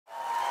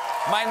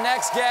My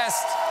next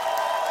guest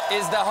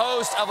is the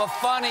host of a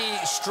funny,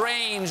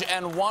 strange,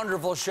 and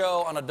wonderful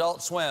show on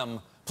Adult Swim.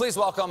 Please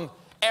welcome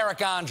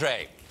Eric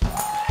Andre.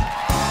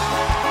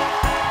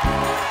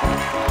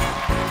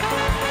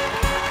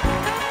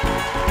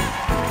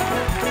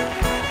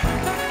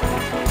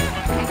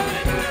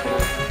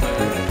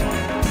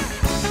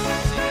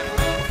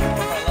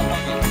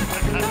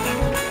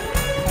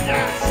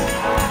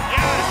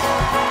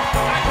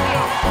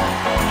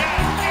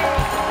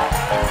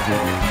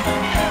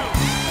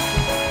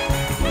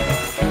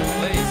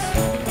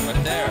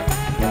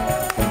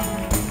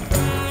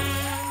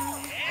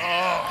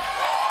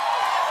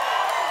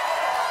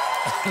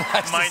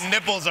 My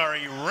nipples are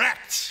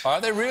erect.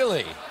 Are they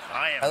really?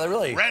 I am Are they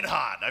really? red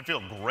hot. I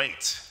feel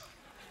great.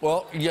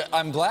 Well, yeah,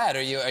 I'm glad.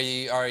 Are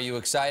you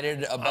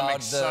excited about I'm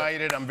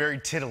excited. I'm very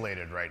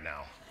titillated right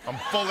now. I'm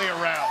fully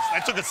aroused.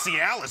 I took a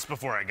Cialis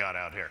before I got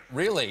out here.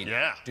 Really?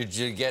 Yeah. Did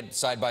you get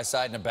side by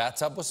side in a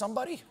bathtub with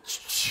somebody?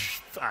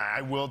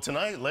 I will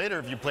tonight, later,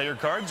 if you play your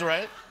cards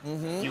right.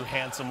 Mm-hmm. You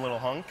handsome little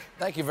hunk.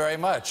 Thank you very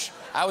much.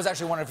 I was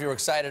actually wondering if you were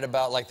excited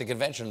about, like, the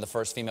convention, the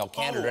first female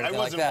candidate or anything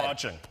like that. I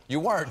wasn't watching. You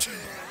weren't?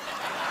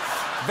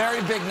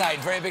 Very big night,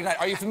 very big night.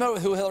 Are you familiar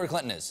with who Hillary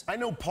Clinton is? I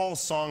know Paul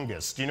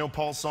Tsongas. Do you know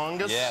Paul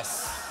Tsongas?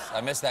 Yes. I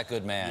miss that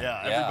good man.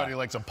 Yeah, everybody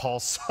likes a Paul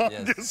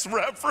Tsongas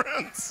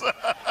reference.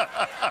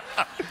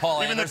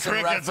 Paul Even Anderson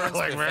the crickets are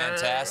reference, like,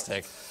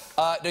 fantastic.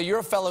 Now, you're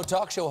a fellow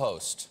talk show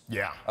host.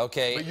 Yeah.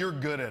 Okay. But you're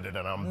good at it,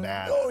 and I'm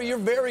bad. No, you're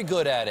very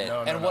good at it.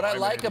 No, what I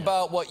like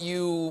about what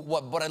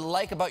I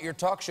like about your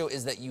talk show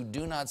is that you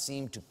do not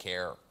seem to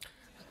care.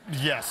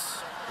 Yes.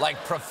 Like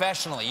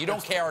professionally, you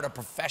don't care at a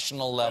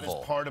professional level.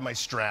 That is part of my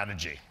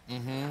strategy.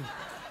 Mm-hmm.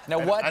 Now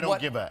I don't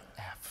give a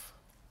F.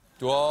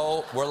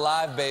 Whoa, we're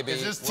live, baby.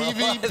 Is this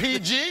TV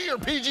PG or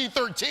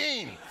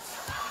PG-13?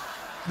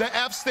 The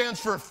F stands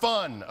for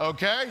fun,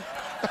 okay?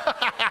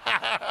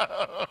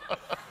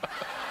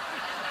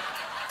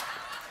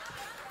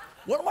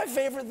 One of my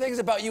favorite things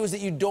about you is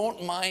that you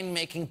don't mind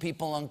making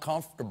people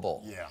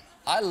uncomfortable. Yeah.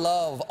 I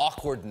love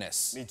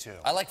awkwardness. Me too.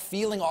 I like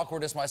feeling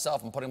awkwardness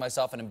myself and putting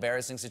myself in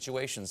embarrassing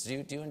situations. Do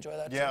you enjoy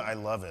that too? Yeah, I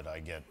love it. I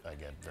get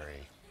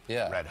very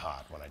red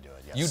hot when I do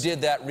it, yes. You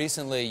did that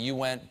recently. You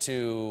went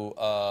to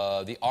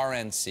the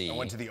RNC. I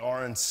went to the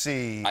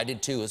RNC. I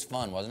did too. It was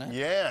fun, wasn't it?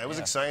 Yeah, it was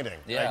exciting.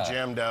 Yeah. I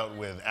jammed out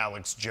with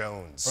Alex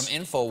Jones. From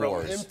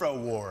InfoWars. From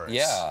InfoWars.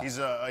 Yeah.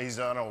 He's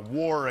on a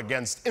war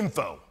against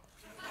info.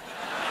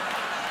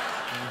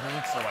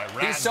 So I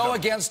He's so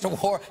against a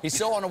war. He's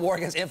so on a war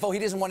against info. He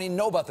doesn't want to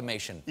know about the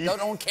nation.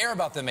 Don't care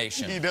about the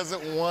nation. He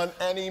doesn't want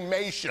any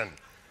nation.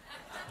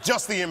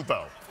 Just the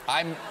info.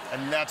 And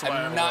that's why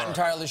I'm not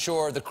entirely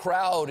sure the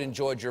crowd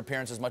enjoyed your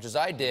appearance as much as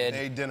I did.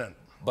 They didn't.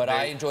 But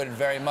I enjoyed it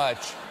very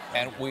much.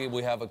 And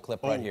we have a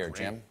clip right here,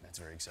 great. Jim. That's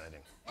very exciting.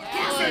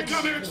 Alex,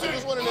 I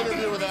just want an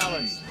interview with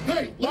Alex.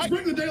 Hey, let's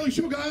bring the Daily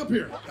Show guy up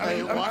here.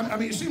 I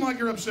mean, you seem like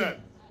you're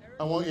upset.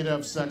 I want you to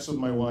have sex with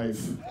my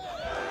wife.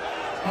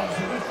 So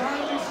we're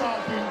finally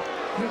talking.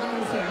 You're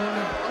not upset.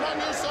 I'm on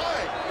your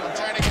side. I'm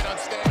trying to get on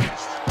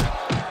stage.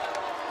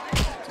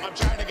 I'm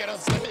trying to get on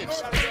stage.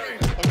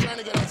 I'm trying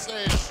to get on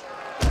stage.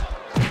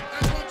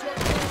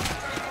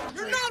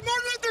 You're not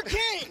Martin Luther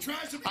King.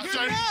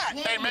 You're not.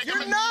 Hey,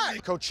 you're not.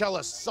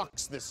 Coachella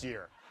sucks this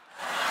year.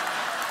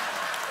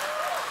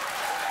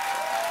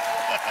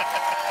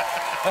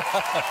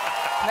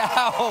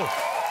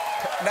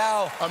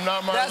 Now, I'm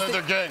not Martin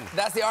Luther King.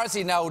 That's the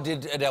RNC. Now,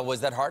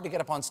 was that hard to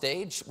get up on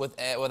stage with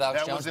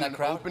Alex Jones in that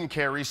crowd? That was in an open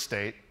carry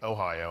state,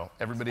 Ohio.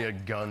 Everybody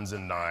had guns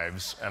and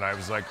knives, and I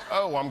was like,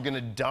 oh, I'm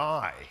gonna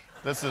die.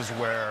 This is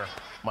where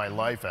my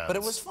life ends. But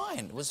it was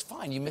fine. It was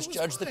fine. You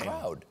misjudged the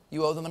crowd.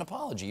 You owe them an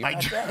apology. I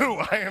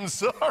do. I am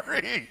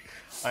sorry.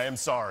 I am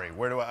sorry.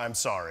 I'm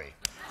sorry,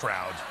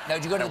 crowd. Now,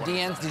 did you go to the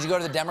DNC? Did you go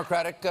to the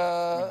Democratic?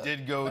 We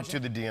did go to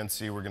the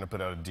DNC. We're going to put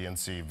out a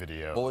DNC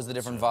video. What was the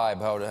different vibe?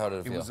 How did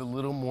it feel? It was a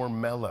little more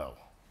mellow.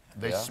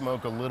 They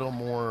smoke a little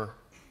more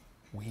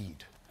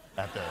weed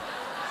at the.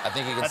 I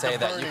think you can say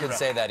that. You can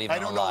say that even I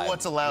don't know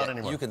what's allowed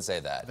anymore. You can say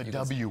that. The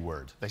W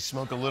word. They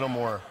smoke a little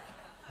more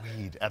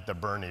weed at the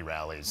Bernie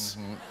rallies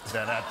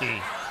than at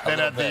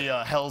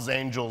the Hell's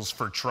Angels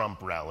for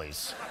Trump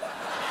rallies.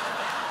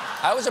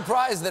 I was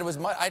surprised that it was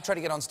I tried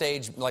to get on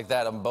stage like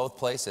that in both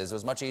places. It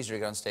was much easier to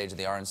get on stage at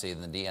the RNC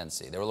than the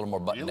DNC. They were a little more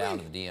buttoned down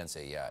to the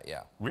DNC.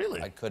 Yeah.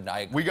 Really? I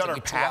couldn't. We got our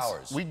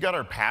We got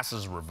our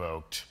passes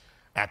revoked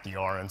at the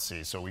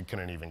RNC, so we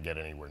couldn't even get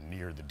anywhere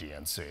near the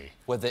DNC.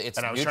 It's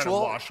and I was mutual? trying to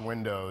wash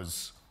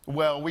windows.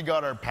 Well, we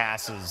got our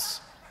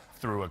passes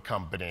through a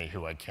company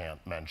who I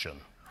can't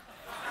mention.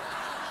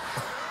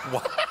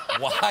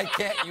 Why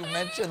can't you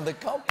mention the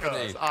company?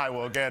 Because I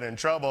will get in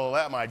trouble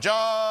at my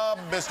job,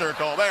 Mr.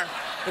 Colbert.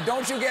 But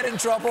don't you get in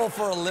trouble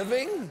for a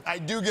living? I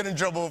do get in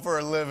trouble for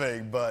a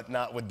living, but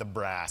not with the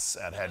brass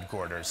at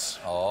headquarters.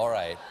 All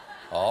right.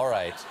 All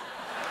right.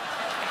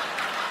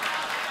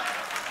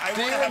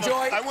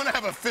 I want to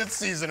have a fifth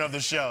season of the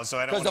show, so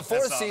I don't want to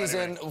Because the fourth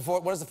season,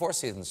 when does the fourth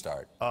season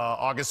start?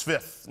 August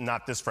 5th,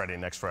 not this Friday,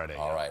 next Friday.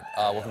 All right.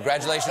 Well,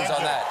 congratulations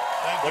on that.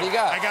 What do you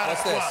got? I got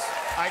What's it. this?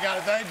 I got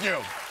it. Thank you.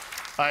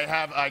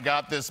 I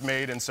got this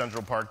made in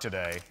Central Park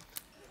today.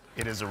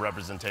 It is a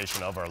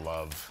representation of our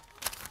love.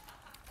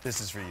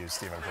 This is for you,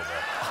 Stephen Colbert.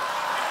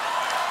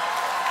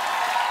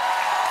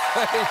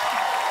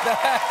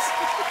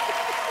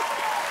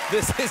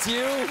 This is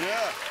you?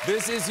 Yeah.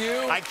 This is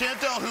you? I can't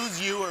tell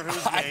who's you or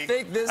who's me. I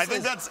think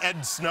that's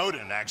Ed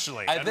Snowden,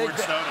 actually. Edward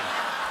Snowden.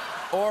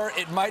 Or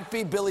it might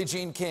be Billie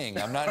Jean King.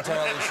 I'm not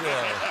entirely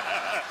sure.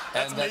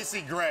 That's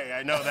Macy Gray.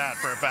 I know that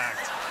for a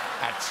fact.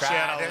 I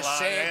try to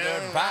say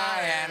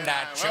goodbye and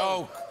I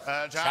choke.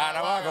 Try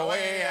to walk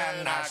away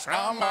and I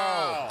stumble.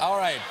 All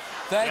right.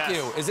 Thank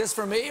you. Is this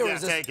for me or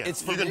is this? Take it.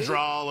 It's for you can me?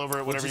 draw all over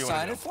it, whatever you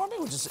want to do. Sign it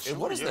for me? Sure,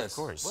 what is this? Of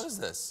course. What is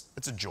this?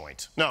 It's a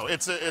joint. No,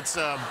 it's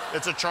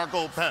a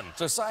charcoal pen.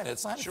 So sign it.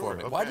 Sign it for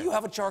me. Okay. Why do you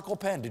have a charcoal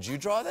pen? Did you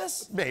draw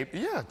this? Maybe.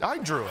 Yeah, I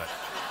drew it.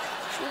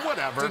 Sure,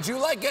 whatever. Did you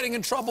like getting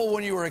in trouble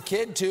when you were a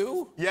kid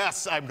too?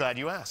 Yes, I'm glad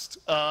you asked.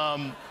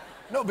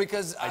 No,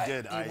 because I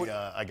did.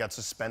 I got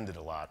suspended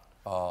a lot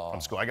from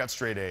school. I got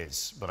straight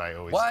A's, but I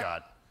always What?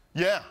 got.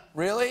 Yeah.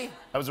 Really?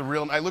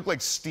 I looked like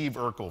Steve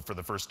Urkel for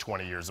the first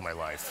 20 years of my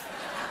life.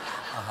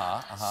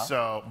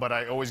 So, but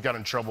I always got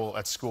in trouble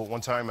at school. One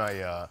time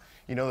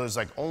you know those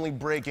like only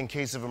break in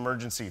case of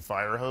emergency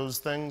fire hose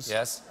things?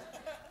 Yes.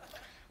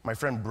 My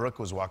friend Brooke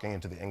was walking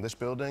into the English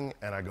building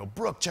and I go,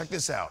 Brooke, check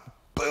this out.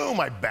 Boom,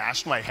 I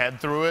bashed my head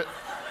through it,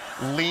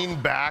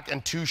 leaned back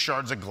and 2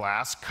 shards of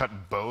glass cut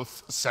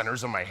both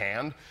centers of my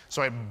hand.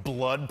 So I had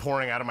blood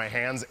pouring out of my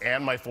hands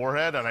and my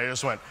forehead and I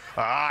just went,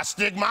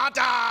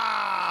 stigmata!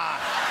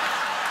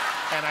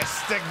 And I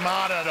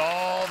stigmata'd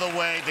all the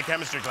way to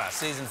chemistry class.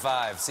 Season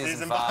 5.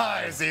 Season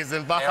 5.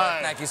 Season 5.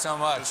 Eric, thank you so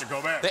much. Mr.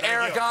 Colbert. The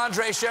Eric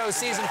Andre Show,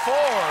 Season 4,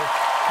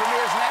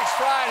 premieres next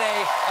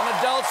Friday on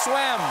Adult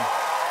Swim.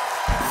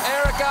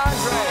 Eric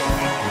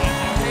Andre.